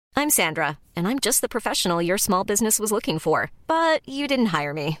I'm Sandra, and I'm just the professional your small business was looking for. But you didn't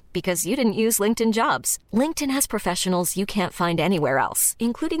hire me because you didn't use LinkedIn Jobs. LinkedIn has professionals you can't find anywhere else,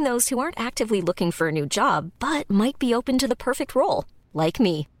 including those who aren't actively looking for a new job, but might be open to the perfect role, like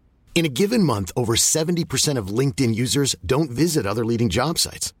me. In a given month, over 70% of LinkedIn users don't visit other leading job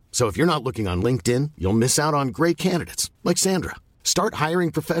sites. So if you're not looking on LinkedIn, you'll miss out on great candidates like Sandra. Start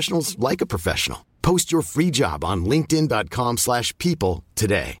hiring professionals like a professional. Post your free job on linkedin.com/people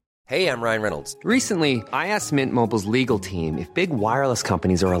today. Hey, I'm Ryan Reynolds. Recently, I asked Mint Mobile's legal team if big wireless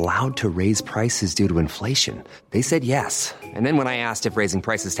companies are allowed to raise prices due to inflation. They said yes. And then when I asked if raising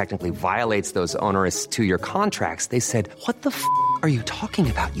prices technically violates those onerous two-year contracts, they said, "What the f*** are you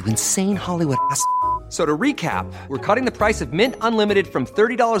talking about, you insane Hollywood ass?" So to recap, we're cutting the price of Mint Unlimited from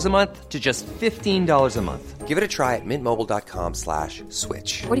 $30 a month to just $15 a month. Give it a try at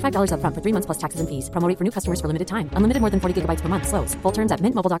mintmobile.com/switch. $45 up front for 3 months plus taxes and fees. Promo rate for new customers for limited time. Unlimited more than 40 gigabytes per month. Slows full terms at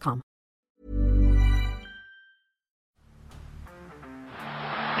mintmobile.com.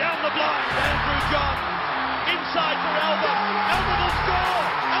 Down the blind, Andrew John. Inside for Albert. Albert will score.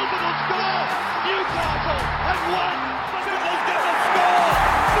 Albert will score. Newcastle have won. Fiddler's going to score.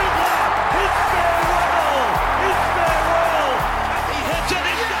 Fiddler, his farewell. His farewell. And he hits it.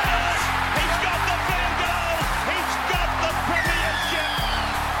 He's got it. He's got the field goal. He's got the premiership.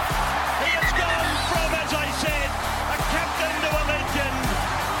 He has gone from, as I said, a captain to a legend.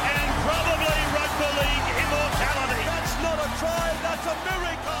 And probably rugby league immortality. That's not a try. That's a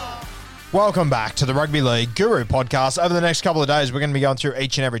miracle. Welcome back to the Rugby League Guru podcast. Over the next couple of days, we're going to be going through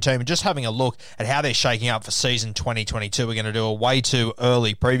each and every team and just having a look at how they're shaking up for season 2022. We're going to do a way too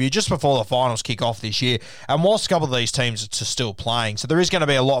early preview just before the finals kick off this year. And whilst a couple of these teams are still playing, so there is going to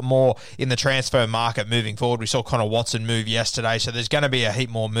be a lot more in the transfer market moving forward. We saw Connor Watson move yesterday, so there's going to be a heap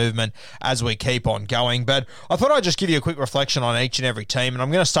more movement as we keep on going. But I thought I'd just give you a quick reflection on each and every team, and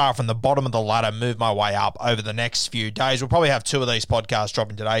I'm going to start from the bottom of the ladder, move my way up over the next few days. We'll probably have 2 of these podcasts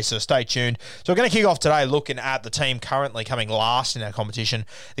dropping today, so stay tuned. So we're going to kick off today looking at the team currently coming last in our competition,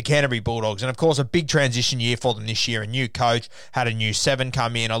 the Canterbury Bulldogs. And of course, a big transition year for them this year. A new coach, had a new 7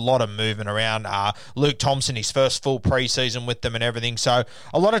 come in, a lot of movement around. Luke Thompson, his first full preseason with them and everything. So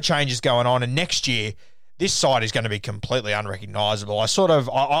a lot of changes going on. And next year, this side is going to be completely unrecognisable. I've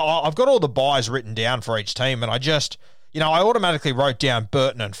got all the buys written down for each team, and I just... I automatically wrote down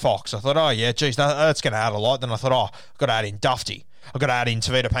Burton and Fox. I thought, oh, yeah, geez, that's going to add a lot. Then I thought, I've got to add in Dufty. I've got to add in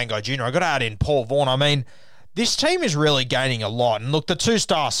Tavita Pangai Jr. I've got to add in Paul Vaughan. I mean, this team is really gaining a lot. And look, the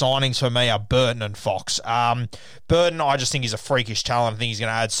 2-star signings for me are Burton and Fox. Burton, I just think he's a freakish talent. I think he's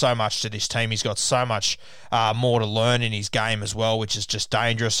going to add so much to this team. He's got so much more to learn in his game as well, which is just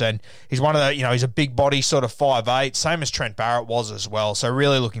dangerous. And he's one of the, he's a big body, sort of 5'8", same as Trent Barrett was as well. So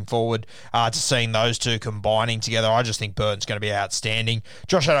really looking forward to seeing those two combining together. I just think Burton's going to be outstanding.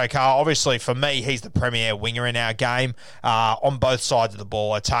 Josh Adokar, obviously for me, he's the premier winger in our game. On both sides of the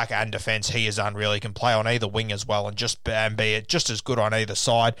ball, attack and defence, he is unreal. He can play on either wing as well and be just as good on either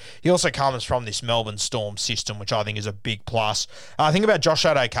side. He also comes from this Melbourne Storm system, which I think is a big plus. The thing about Josh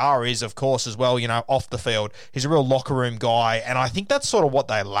Adokar is, of course, as well, off the field, he's a real locker room guy, and I think that's sort of what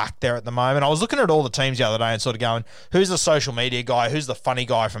they lack there at the moment. I was looking at all the teams the other day and sort of going, who's the social media guy, who's the funny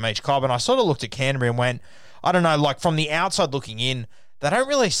guy from each club, and I sort of looked at Canterbury and went, I don't know, like from the outside looking in, they don't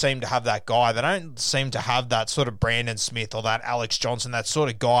really seem to have that guy. They don't seem to have that sort of Brandon Smith or that Alex Johnson, that sort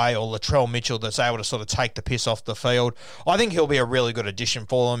of guy, or Latrell Mitchell that's able to sort of take the piss off the field. I think he'll be a really good addition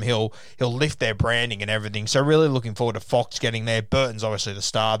for them. He'll lift their branding and everything. So really looking forward to Fox getting there. Burton's obviously the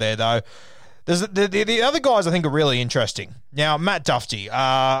star there, though. There's the other guys I think are really interesting. Now, Matt Dufty,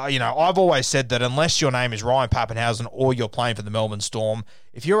 I've always said that unless your name is Ryan Pappenhausen or you're playing for the Melbourne Storm,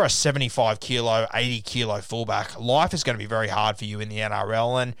 if you're a 75 kilo, 80 kilo fullback, life is going to be very hard for you in the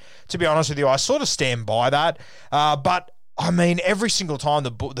NRL. And to be honest with you, I sort of stand by that. But I mean, every single time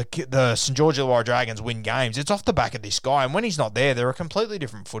the St. George Illawarra Dragons win games, it's off the back of this guy. And when he's not there, they're a completely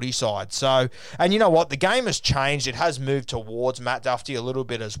different footy side. So, and you know what? The game has changed. It has moved towards Matt Dufty a little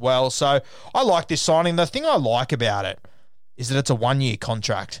bit as well. So I like this signing. The thing I like about it is that it's a 1-year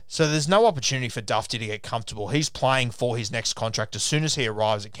contract. So there's no opportunity for Dufty to get comfortable. He's playing for his next contract as soon as he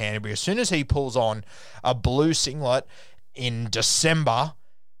arrives at Canterbury. As soon as he pulls on a blue singlet in December,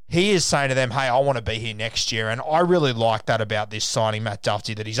 he is saying to them, hey, I want to be here next year. And I really like that about this signing, Matt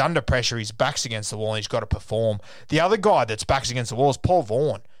Dufty, that he's under pressure, his back's against the wall, and he's got to perform. The other guy that's back's against the wall is Paul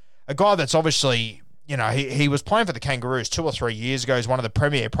Vaughan, a guy that's obviously, he was playing for the Kangaroos 2 or 3 years ago. He's one of the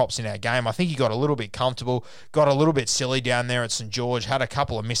premier props in our game. I think he got a little bit comfortable, got a little bit silly down there at St. George, had a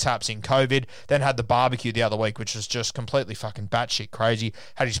couple of mishaps in COVID, then had the barbecue the other week, which was just completely fucking batshit crazy.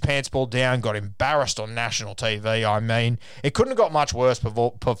 Had his pants pulled down, got embarrassed on national TV. I mean, it couldn't have got much worse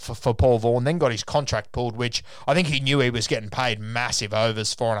for Paul Vaughan, then got his contract pulled, which I think he knew he was getting paid massive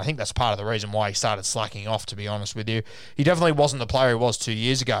overs for, and I think that's part of the reason why he started slacking off, to be honest with you. He definitely wasn't the player he was 2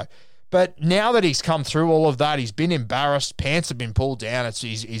 years ago. But now that he's come through all of that, he's been embarrassed, pants have been pulled down,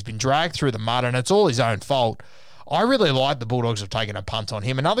 he's been dragged through the mud, and it's all his own fault. I really like the Bulldogs have taken a punt on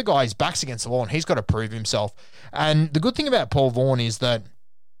him. Another guy, his back's against the wall, and he's got to prove himself. And the good thing about Paul Vaughan is that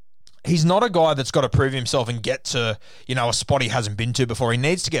he's not a guy that's got to prove himself and get to, a spot he hasn't been to before. He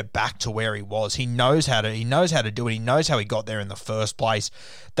needs to get back to where he was. He knows how to do it. He knows how he got there in the first place.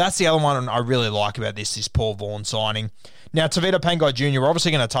 That's the other one I really like about this Paul Vaughan signing. Now, Tavita Pangai Jr., we're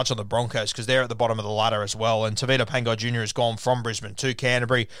obviously going to touch on the Broncos because they're at the bottom of the ladder as well. And Tavita Pangai Jr. has gone from Brisbane to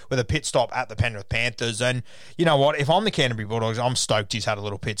Canterbury with a pit stop at the Penrith Panthers. And you know what? If I'm the Canterbury Bulldogs, I'm stoked he's had a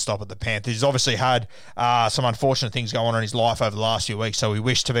little pit stop at the Panthers. He's obviously had some unfortunate things going on in his life over the last few weeks. So we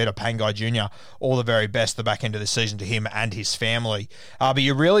wish Tavita Pangai Jr. all the very best the back end of the season to him and his family. But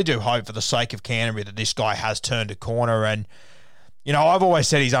you really do hope for the sake of Canterbury that this guy has turned a corner. And I've always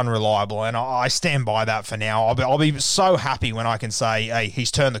said he's unreliable, and I stand by that for now. I'll be so happy when I can say, hey, he's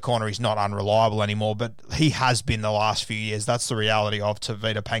turned the corner, he's not unreliable anymore, but he has been the last few years. That's the reality of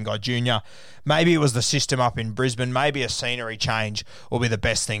Tavita Pangai Jr. Maybe it was the system up in Brisbane. Maybe a scenery change will be the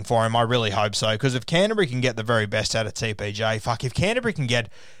best thing for him. I really hope so, because if Canterbury can get the very best out of TPJ, if Canterbury can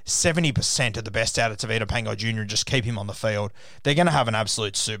get 70% of the best out of Tavita Pangai Jr. and just keep him on the field, they're going to have an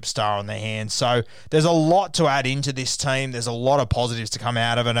absolute superstar on their hands. So there's a lot to add into this team. There's a lot of positives to come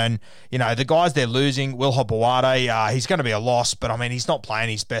out of it. And, the guys they're losing, Will Hopoate, he's going to be a loss, but, he's not playing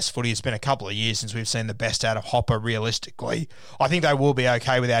his best footy. It's been a couple of years since we've seen the best out of Hopper, realistically. I think they will be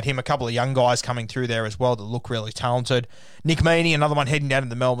okay without him. A couple of young guys coming through there as well that look really talented. Nick Meaney, another one heading down to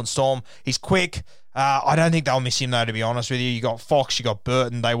the Melbourne Storm. He's quick. I don't think they'll miss him, though, to be honest with you. You got Fox, you got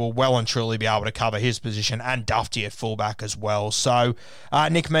Burton. They will well and truly be able to cover his position, and Dufty at fullback as well. So,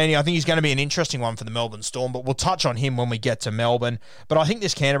 Nick Meaney, I think he's going to be an interesting one for the Melbourne Storm, but we'll touch on him when we get to Melbourne. But I think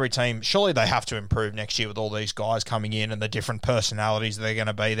this Canterbury team, surely they have to improve next year with all these guys coming in and the different personalities that are going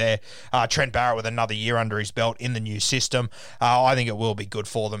to be there. Trent Barrett with another year under his belt in the new system. I think it will be good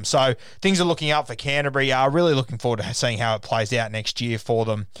for them. So, things are looking up for Canterbury. Really looking forward to seeing how it plays out next year for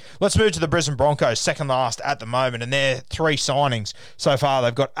them. Let's move to the Brisbane Broncos. Second last at the moment, and they're 3 signings so far.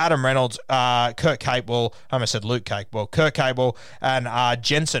 They've got Adam Reynolds, Kurt Capewell, I almost said Luke Capewell, Kurt Capewell, and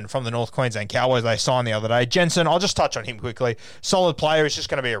Jensen from the North Queensland Cowboys they signed the other day. Jensen, I'll just touch on him quickly. Solid player. He's just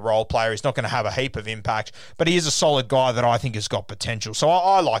going to be a role player. He's not going to have a heap of impact, but he is a solid guy that I think has got potential. So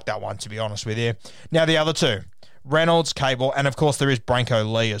I like that one, to be honest with you. Now, the other two, Reynolds, Cable, and of course there is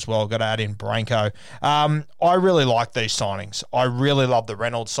Branko Lee as well. Got to add in Branko. I really like these signings. I really love the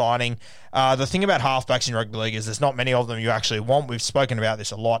Reynolds signing. The thing about halfbacks in rugby league is there's not many of them you actually want. We've spoken about this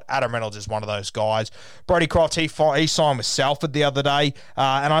a lot. Adam Reynolds is one of those guys. Brodie Croft, he signed with Salford the other day,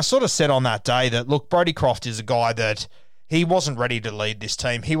 and I sort of said on that day that, look, Brodie Croft is a guy that he wasn't ready to lead this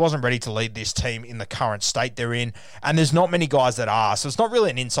team. He wasn't ready to lead this team in the current state they're in, and there's not many guys that are. So it's not really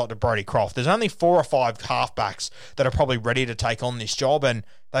an insult to Brodie Croft. There's only 4 or 5 halfbacks that are probably ready to take on this job, and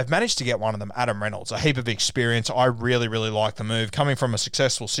they've managed to get one of them, Adam Reynolds. A heap of experience. I really, really like the move. Coming from a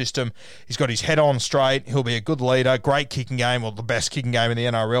successful system, he's got his head on straight. He'll be a good leader. Great kicking game, or the best kicking game in the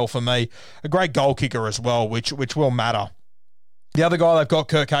NRL for me. A great goal kicker as well, which will matter. The other guy they've got,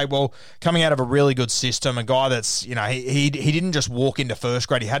 Kurt Capewell, coming out of a really good system, a guy that's, he didn't just walk into first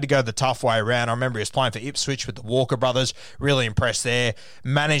grade. He had to go the tough way around. I remember he was playing for Ipswich with the Walker brothers. Really impressed there.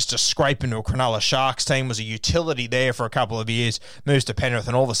 Managed to scrape into a Cronulla Sharks team, was a utility there for a couple of years, moves to Penrith,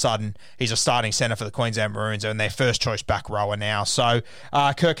 and all of a sudden he's a starting centre for the Queensland Maroons and their first choice back rower now. So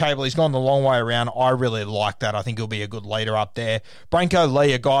Kurt Capewell, he's gone the long way around. I really like that. I think he'll be a good leader up there. Branko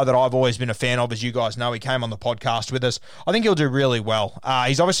Lee, a guy that I've always been a fan of, as you guys know. He came on the podcast with us. I think he'll do really well.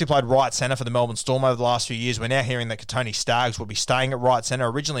 He's obviously played right centre for the Melbourne Storm over the last few years. We're now hearing that Katoni Staggs will be staying at right centre.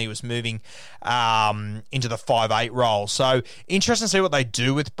 Originally, he was moving into the 5'8" role. So, interesting to see what they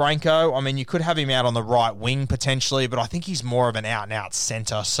do with Branko. I mean, you could have him out on the right wing potentially, but I think he's more of an out-and-out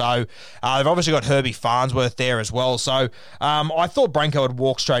centre. So, they've obviously got Herbie Farnsworth there as well. So, I thought Branko would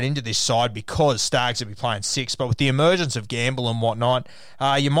walk straight into this side because Staggs would be playing 6. But with the emergence of Gamble and whatnot,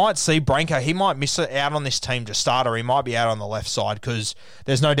 you might see Branko, he might miss it out on this team to start, or he might be out on the left side, because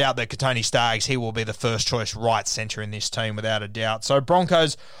there's no doubt that Katoni Staggs, he will be the first choice right centre in this team without a doubt. So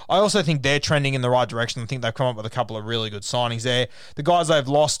Broncos, I also think they're trending in the right direction. I think they've come up with a couple of really good signings there. The guys they've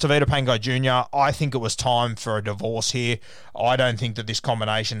lost, Tavita Pangai Jr., I think it was time for a divorce here. I don't think that this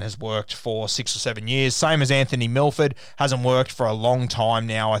combination has worked for 6 or 7 years. Same as Anthony Milford, hasn't worked for a long time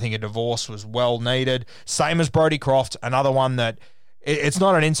now. I think a divorce was well needed. Same as Brodie Croft, another one that it's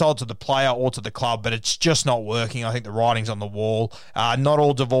not an insult to the player or to the club, but it's just not working. I think the writing's on the wall. Not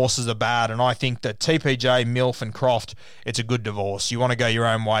all divorces are bad, and I think that TPJ, Milf and Croft, it's a good divorce. You want to go your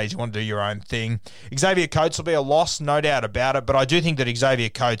own ways. You want to do your own thing. Xavier Coates will be a loss, no doubt about it, but I do think that Xavier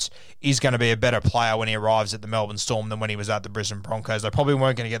Coates is going to be a better player when he arrives at the Melbourne Storm than when he was at the Brisbane Broncos. They probably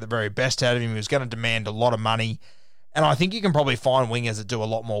weren't going to get the very best out of him. He was going to demand a lot of money. And I think you can probably find wingers that do a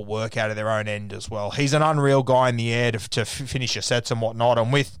lot more work out of their own end as well. He's an unreal guy in the air to finish your sets and whatnot.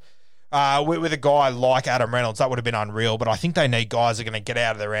 And with a guy like Adam Reynolds, that would have been unreal. But I think they need guys that are going to get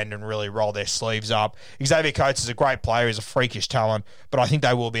out of their end and really roll their sleeves up. Xavier Coates is a great player. He's a freakish talent. But I think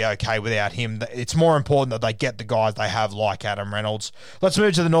they will be okay without him. It's more important that they get the guys they have like Adam Reynolds. Let's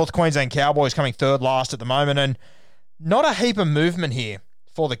move to the North Queensland Cowboys, coming third last at the moment. And not a heap of movement here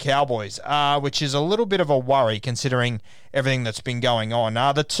for the Cowboys, which is a little bit of a worry considering everything that's been going on.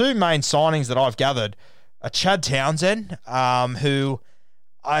 The two main signings that I've gathered are Chad Townsend, who,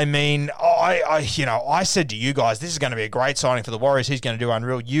 I mean, I said to you guys, this is going to be a great signing for the Warriors. He's going to do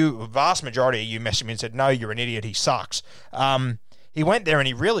unreal. A vast majority of you messaged me and said, no, you're an idiot. He sucks. He went there and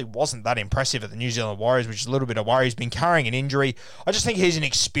he really wasn't that impressive at the New Zealand Warriors, which is a little bit of worry. He's been carrying an injury. I just think he's an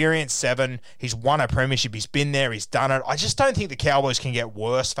experienced 7. He's won a premiership. He's been there. He's done it. I just don't think the Cowboys can get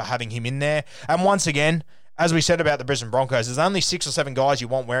worse for having him in there. And once again, as we said about the Brisbane Broncos, there's only 6 or 7 guys you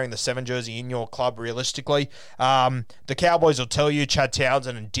want wearing the 7 jersey in your club, realistically. The Cowboys will tell you Chad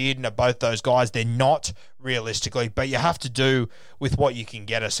Townsend and Dearden are both those guys. They're not, realistically, but you have to do with what you can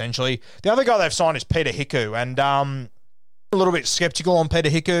get, essentially. The other guy they've signed is Peter Hiku, and a little bit skeptical on Peter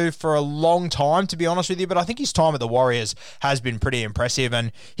Hiku for a long time, to be honest with you, but I think his time at the Warriors has been pretty impressive.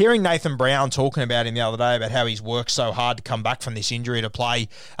 And hearing Nathan Brown talking about him the other day about how he's worked so hard to come back from this injury to play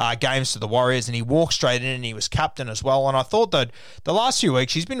games for the Warriors, and he walked straight in and he was captain as well. And I thought that the last few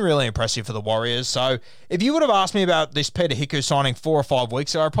weeks he's been really impressive for the Warriors. So if you would have asked me about this Peter Hiku signing 4 or 5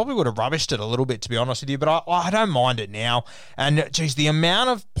 weeks ago, I probably would have rubbished it a little bit, to be honest with you, but I don't mind it now. And geez, the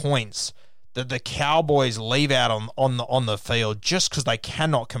amount of points that the Cowboys leave out on the field just because they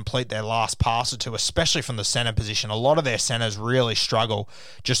cannot complete their last pass or two, especially from the center position. A lot of their centers really struggle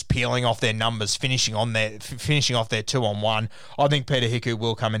just peeling off their numbers, finishing off their 2-on-1. I think Peter Hiku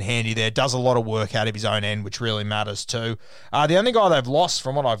will come in handy there. Does a lot of work out of his own end, which really matters too. The only guy they've lost,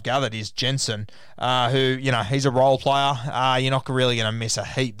 from what I've gathered, is Jensen, who, he's a role player. You're not really going to miss a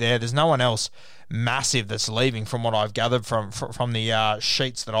heap there. There's no one else massive that's leaving, from what I've gathered from the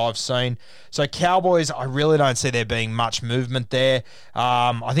sheets that I've seen. So Cowboys, I really don't see there being much movement there.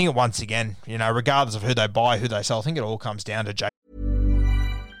 I think once again, regardless of who they buy, who they sell, I think it all comes down to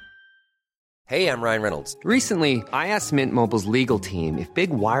Hey, I'm Ryan Reynolds. Recently, I asked Mint Mobile's legal team if big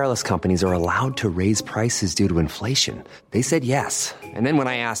wireless companies are allowed to raise prices due to inflation. They said yes. And then when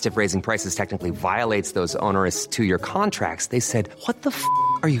I asked if raising prices technically violates those onerous 2-year contracts, they said, "What the f***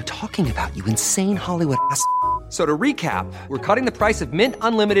 are you talking about, you insane Hollywood ass?" So to recap, we're cutting the price of Mint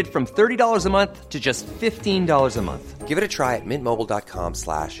Unlimited from $30 a month to just $15 a month. Give it a try at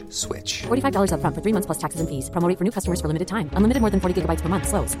mintmobile.com/switch. $45 up front for 3 months plus taxes and fees. Promo rate for new customers for limited time. Unlimited more than 40 gigabytes per month.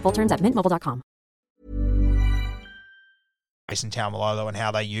 Slows full terms at mintmobile.com. Mason Taumalolo and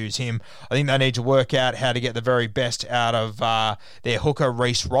how they use him. I think they need to work out how to get the very best out of their hooker,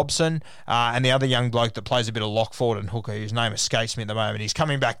 Reece Robson, and the other young bloke that plays a bit of lock forward and hooker, whose name escapes me at the moment. He's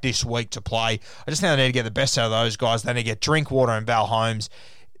coming back this week to play. I just think they need to get the best out of those guys. They need to get Drinkwater and Val Holmes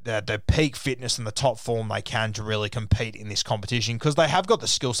the peak fitness and the top form they can to really compete in this competition, because they have got the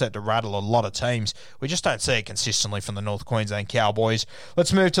skill set to rattle a lot of teams. We just don't see it consistently from the North Queensland Cowboys.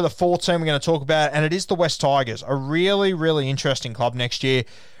 Let's move to the fourth team we're going to talk about, and it is the West Tigers, a really, really interesting club next year.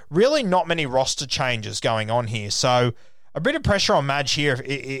 Really not many roster changes going on here, so a bit of pressure on Madge here,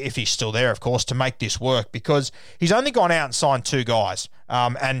 if he's still there, of course, to make this work, because he's only gone out and signed 2 guys,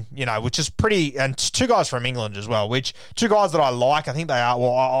 which is pretty, and 2 guys from England as well, which 2 guys that I like. I think they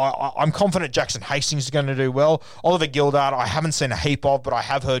are, I'm confident Jackson Hastings is going to do well. Oliver Gildart, I haven't seen a heap of, but I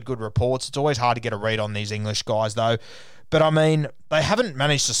have heard good reports. It's always hard to get a read on these English guys, though. But, I mean, they haven't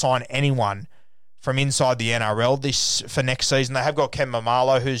managed to sign anyone from inside the NRL for next season. They have got Ken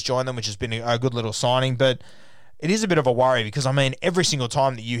Mamalo, who's joined them, which has been a good little signing, but it is a bit of a worry because, every single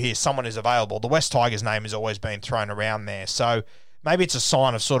time that you hear someone is available, the West Tigers name has always been thrown around there. So maybe it's a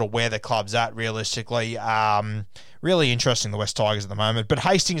sign of sort of where the club's at realistically. Really interesting, the West Tigers at the moment. But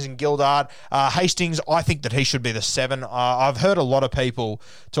Hastings and Gildart. Hastings, I think that he should be the 7. I've heard a lot of people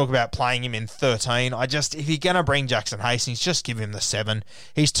talk about playing him in 13. If you're going to bring Jackson Hastings, just give him the 7.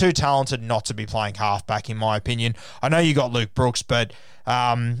 He's too talented not to be playing halfback, in my opinion. I know you got Luke Brooks, but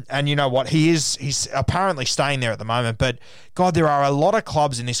and you know what? He's apparently staying there at the moment. But God, there are a lot of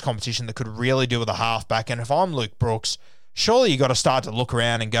clubs in this competition that could really do with a halfback. And if I'm Luke Brooks, surely you got to start to look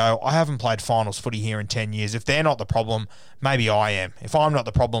around and go, I haven't played finals footy here in 10 years. If they're not the problem, maybe I am. If I'm not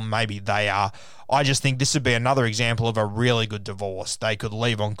the problem, maybe they are. I just think this would be another example of a really good divorce. They could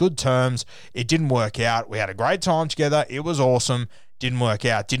leave on good terms. It didn't work out. We had a great time together. It was awesome. Didn't work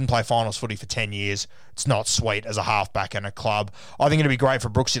out. Didn't play finals footy for 10 years. It's not sweet as a halfback in a club. I think it'd be great for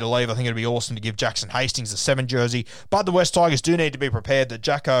Brooksy to leave. I think it'd be awesome to give Jackson Hastings the 7 jersey. But the West Tigers do need to be prepared that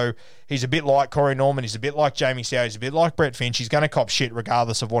Jacko, he's a bit like Corey Norman. He's a bit like Jamie Seow. He's a bit like Brett Finch. He's going to cop shit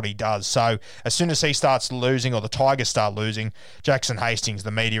regardless of what he does. So as soon as he starts losing, or the Tigers start losing, Jackson Hastings,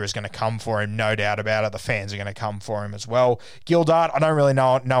 the media is going to come for him, no doubt about it. The fans are going to come for him as well. Gildart, I don't really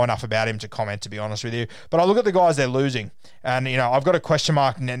know enough about him to comment, to be honest with you. But I look at the guys they're losing, and I've got a question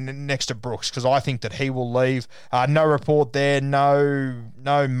mark next to Brooks because I think that he will leave. No report there,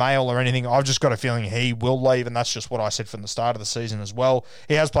 no mail or anything. I've just got a feeling he will leave, and that's just what I said from the start of the season as well.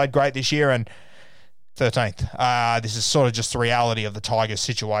 He has played great this year, and 13th. This is sort of just the reality of the Tigers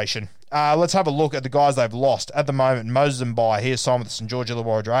situation. Let's have a look at the guys they've lost. At the moment, Moses Mbye, he is signed with the St. George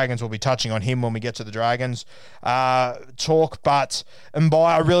Illawarra Dragons. We'll be touching on him when we get to the Dragons talk. But Mbye,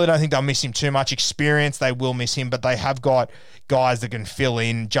 I really don't think they'll miss him too much. Experience, they will miss him, but they have got guys that can fill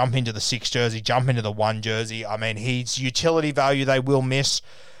in, jump into the 6 jersey, jump into the 1 jersey. I mean, his utility value they will miss.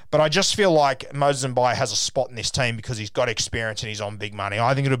 But I just feel like Moses Mbye has a spot in this team because he's got experience and he's on big money.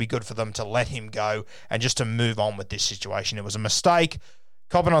 I think it'll be good for them to let him go and just to move on with this situation. It was a mistake.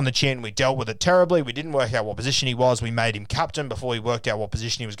 Copping on the chin, we dealt with it terribly. We didn't work out what position he was. We made him captain before we worked out what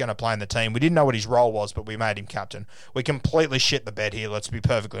position he was going to play in the team. We didn't know what his role was, but we made him captain. We completely shit the bed here, let's be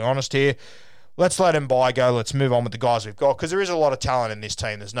perfectly honest here. Let's let Mbye go. Let's move on with the guys we've got because there is a lot of talent in this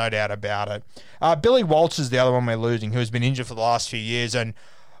team. There's no doubt about it. Billy Walters is the other one we're losing, who has been injured for the last few years, and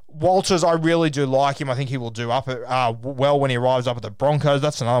Walters, I really do like him. I think he will do well when he arrives up at the Broncos.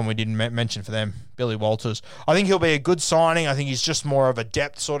 That's another one we didn't mention for them, Billy Walters. I think he'll be a good signing. I think he's just more of a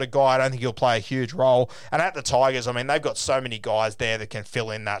depth sort of guy. I don't think he'll play a huge role. And at the Tigers, I mean, they've got so many guys there that can fill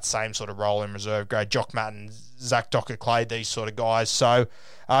in that same sort of role in reserve grade. Jock Matten, Zach Docker-Clay, these sort of guys. So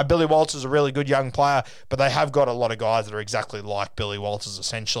Billy Walters is a really good young player, but they have got a lot of guys that are exactly like Billy Walters,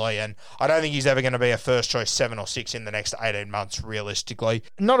 essentially. And I don't think he's ever going to be a first choice 7 or 6 in the next 18 months, realistically.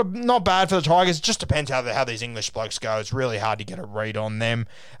 Not bad for the Tigers. It just depends how these English blokes go. It's really hard to get a read on them.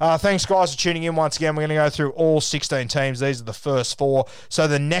 Thanks, guys, for tuning in once again. We're going to go through all 16 teams. These are the first 4. So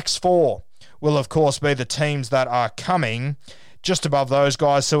the next 4 will, of course, be the teams that are coming just above those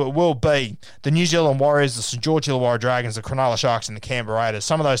guys. So it will be the New Zealand Warriors, the St. George Illawarra Dragons, the Cronulla Sharks, and the Canberra Raiders.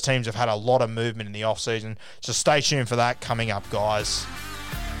 Some of those teams have had a lot of movement in the off-season, so stay tuned for that coming up, guys.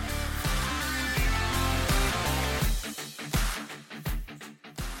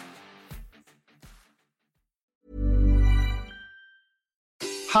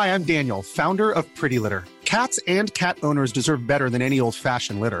 Hi, I'm Daniel, founder of Pretty Litter. Cats and cat owners deserve better than any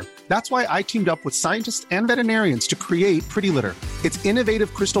old-fashioned litter. That's why I teamed up with scientists and veterinarians to create Pretty Litter. Its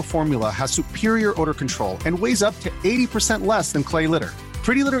innovative crystal formula has superior odor control and weighs up to 80% less than clay litter.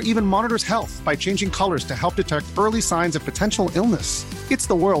 Pretty Litter even monitors health by changing colors to help detect early signs of potential illness. It's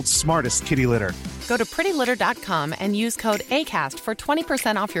the world's smartest kitty litter. Go to prettylitter.com and use code ACAST for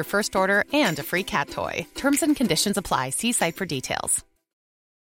 20% off your first order and a free cat toy. Terms and conditions apply. See site for details.